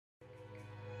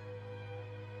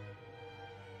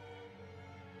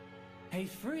Hey,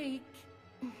 freak!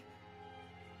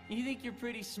 You think you're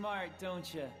pretty smart,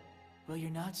 don't you? Well, you're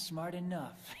not smart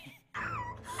enough.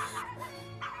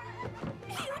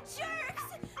 You jerks!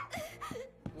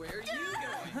 Where are you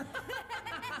going?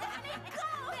 Let me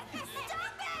go!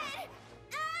 Stop it!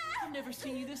 I've never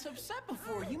seen you this upset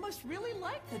before. You must really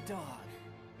like the dog.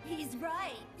 He's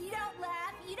right. You don't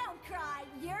laugh, you don't cry.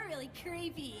 You're really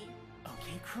creepy.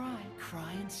 Okay, cry.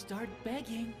 Cry and start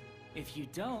begging. If you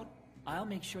don't, I'll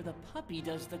make sure the puppy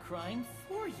does the crying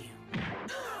for you.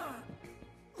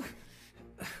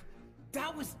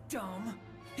 That was dumb.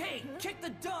 Hey, kick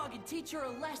the dog and teach her a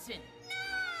lesson.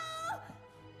 No!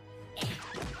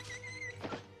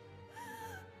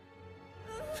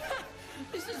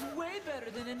 This is way better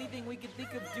than anything we could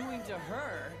think of doing to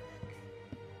her.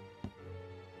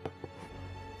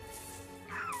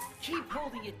 Keep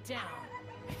holding it down.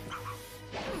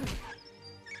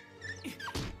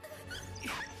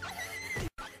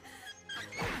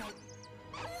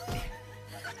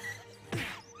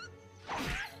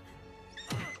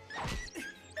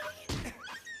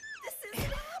 This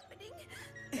isn't happening.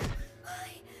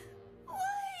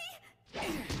 Why?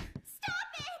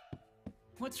 Stop it!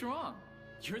 What's wrong?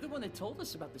 You're the one that told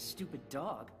us about the stupid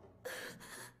dog.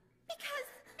 Because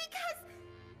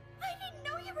I didn't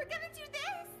know you were gonna do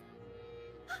this.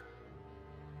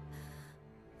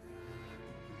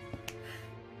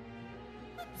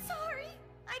 I'm sorry.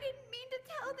 I didn't mean to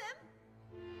tell them.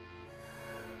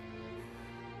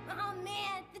 Oh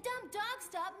man, the dumb dog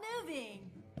stopped moving.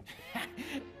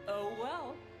 Oh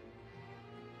well.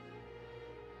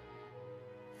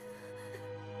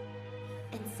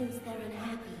 And since they're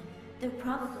unhappy, they're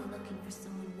probably looking for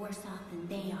someone worse off than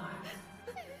they are.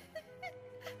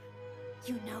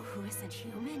 You know who isn't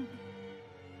human?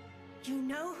 You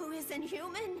know who isn't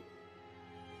human?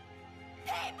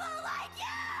 People like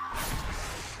you!